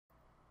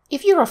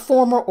If you're a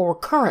former or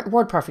current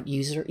WordPerfect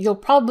user, you'll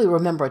probably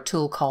remember a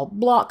tool called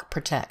Block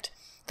Protect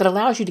that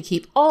allows you to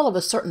keep all of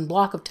a certain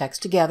block of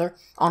text together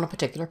on a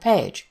particular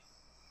page.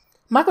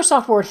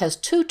 Microsoft Word has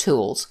two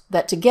tools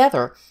that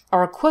together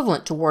are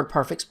equivalent to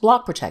WordPerfect's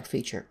Block Protect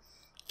feature: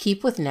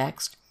 Keep with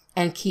Next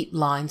and Keep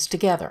Lines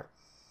Together.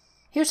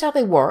 Here's how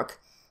they work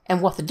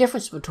and what the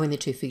difference between the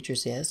two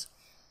features is,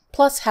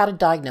 plus how to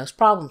diagnose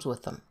problems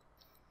with them.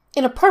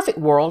 In a perfect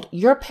world,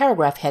 your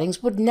paragraph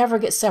headings would never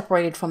get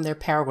separated from their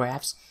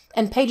paragraphs,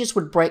 and pages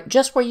would break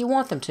just where you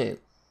want them to.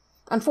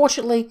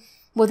 Unfortunately,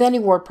 with any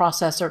word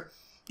processor,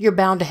 you're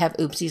bound to have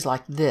oopsies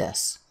like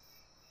this.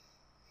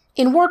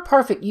 In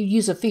WordPerfect, you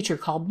use a feature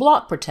called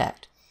Block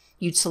Protect.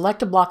 You'd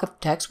select a block of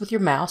text with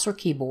your mouse or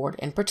keyboard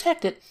and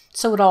protect it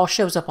so it all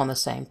shows up on the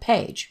same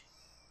page.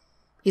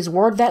 Is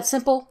Word that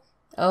simple?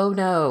 Oh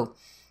no.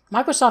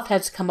 Microsoft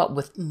had to come up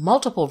with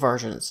multiple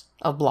versions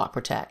of Block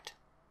Protect.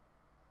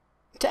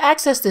 To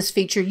access this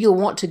feature, you'll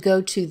want to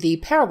go to the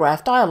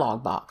Paragraph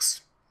dialog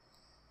box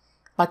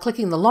by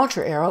clicking the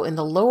launcher arrow in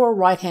the lower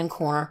right-hand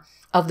corner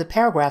of the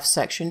Paragraph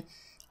section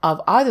of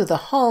either the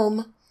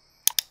Home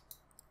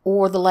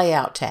or the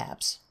Layout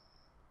tabs.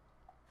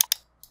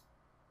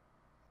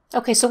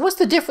 Okay, so what's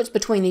the difference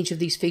between each of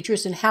these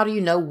features, and how do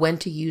you know when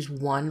to use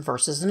one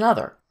versus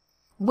another?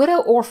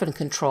 Widow-orphan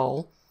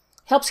control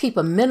helps keep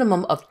a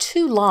minimum of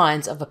 2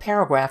 lines of a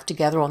paragraph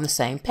together on the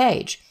same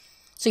page,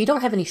 so you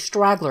don't have any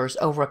stragglers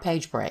over a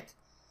page break.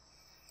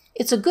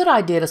 It's a good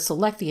idea to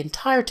select the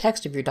entire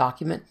text of your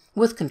document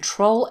with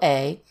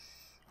Control-A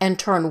and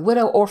turn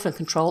widow-orphan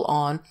control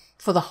on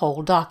for the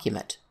whole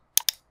document.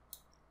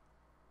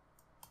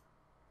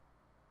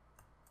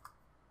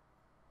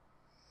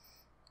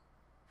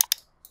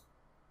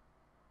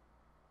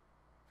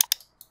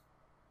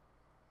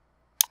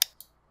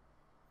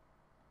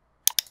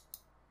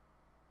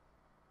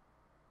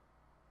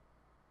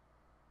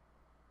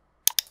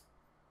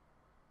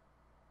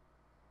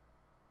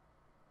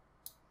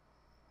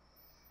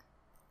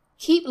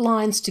 Keep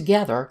Lines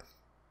Together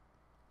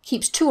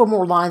keeps 2 or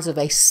more lines of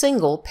a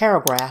single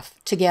paragraph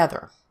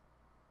together.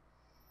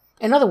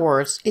 In other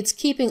words, it's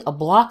keeping a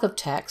block of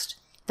text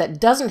that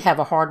doesn't have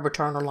a hard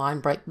return or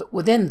line break, but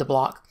within the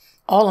block,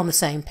 all on the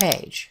same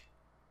page.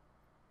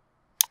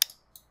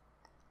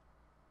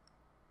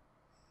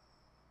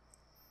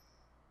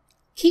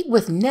 Keep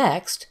with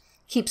Next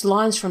keeps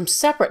lines from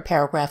separate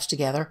paragraphs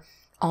together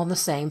on the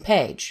same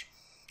page,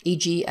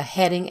 e.g. a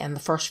heading and the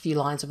first few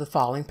lines of the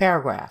following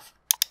paragraph.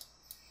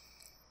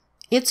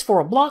 It's for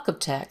a block of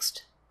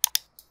text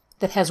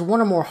that has 1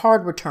 or more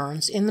hard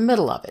returns in the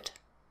middle of it.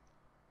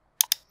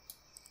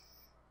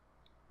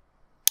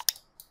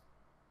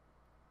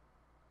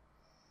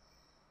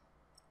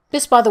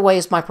 This, by the way,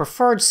 is my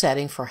preferred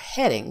setting for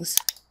headings,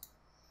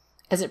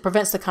 as it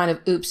prevents the kind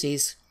of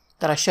oopsies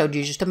that I showed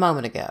you just a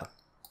moment ago.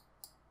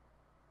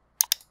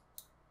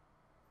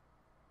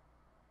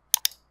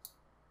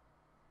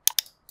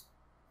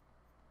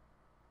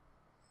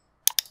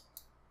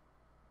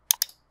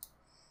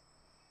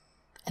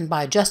 And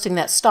by adjusting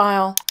that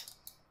style,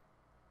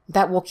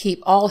 that will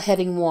keep all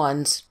heading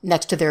 1s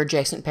next to their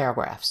adjacent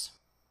paragraphs.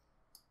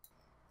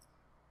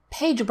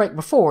 Page break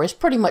before is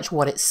pretty much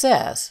what it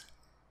says.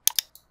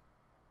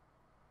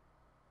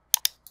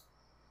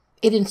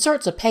 It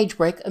inserts a page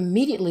break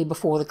immediately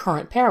before the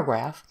current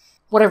paragraph,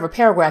 whatever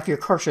paragraph your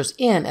cursor's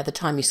in at the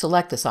time you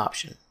select this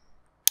option.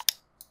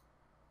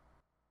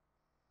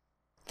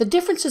 The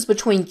differences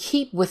between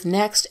Keep with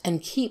Next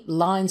and Keep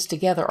Lines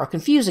Together are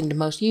confusing to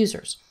most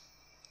users.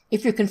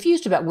 If you're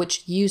confused about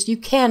which to use, you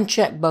can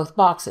check both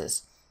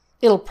boxes.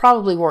 It'll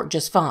probably work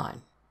just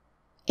fine.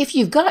 If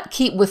you've got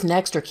Keep with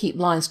Next or Keep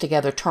Lines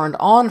Together turned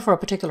on for a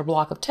particular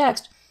block of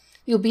text,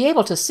 you'll be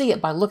able to see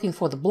it by looking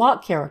for the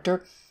block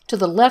character to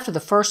the left of the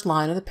first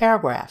line of the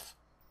paragraph.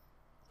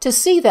 To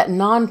see that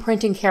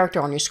non-printing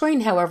character on your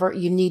screen, however,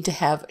 you need to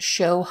have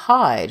Show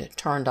Hide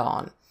turned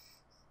on.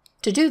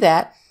 To do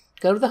that,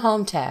 go to the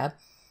Home tab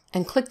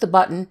and click the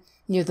button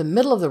near the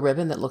middle of the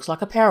ribbon that looks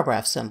like a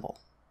paragraph symbol.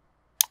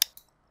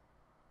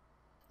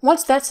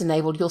 Once that's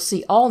enabled, you'll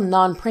see all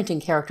non-printing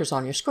characters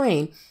on your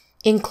screen,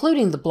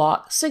 including the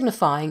block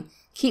signifying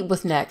Keep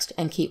with Next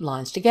and Keep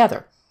Lines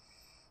Together.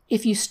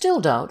 If you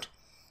still don't,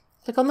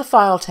 click on the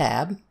File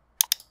tab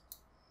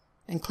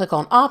and click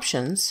on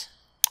Options,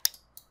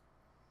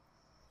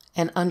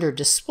 and under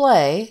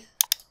Display,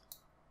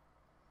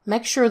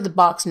 make sure the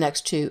box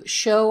next to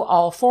Show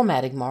All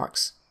Formatting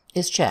Marks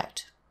is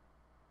checked.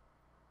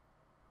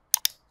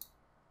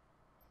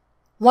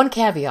 One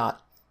caveat.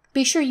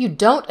 Be sure you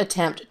don't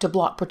attempt to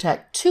block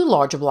protect too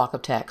large a block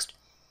of text,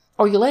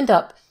 or you'll end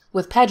up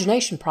with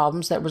pagination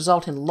problems that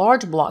result in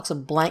large blocks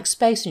of blank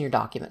space in your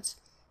documents.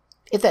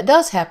 If that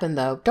does happen,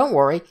 though, don't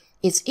worry,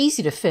 it's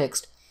easy to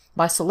fix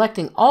by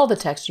selecting all the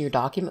text in your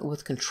document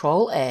with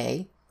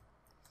Control-A,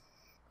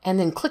 and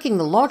then clicking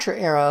the launcher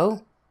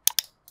arrow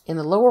in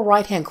the lower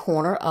right-hand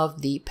corner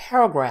of the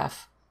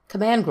Paragraph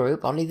command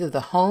group on either the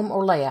Home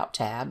or Layout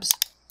tabs,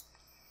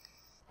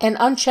 and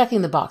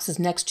unchecking the boxes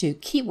next to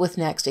Keep with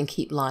Next and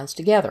Keep Lines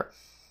Together.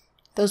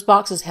 those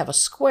boxes have a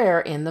square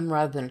in them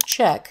rather than a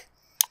check,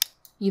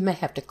 you may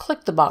have to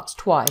click the box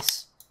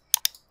twice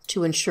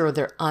to ensure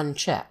they're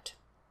unchecked.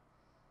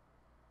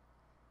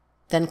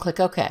 Then click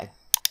OK.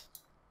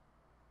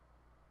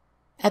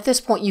 At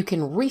this point, you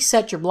can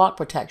reset your block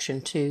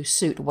protection to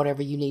suit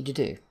whatever you need to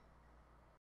do.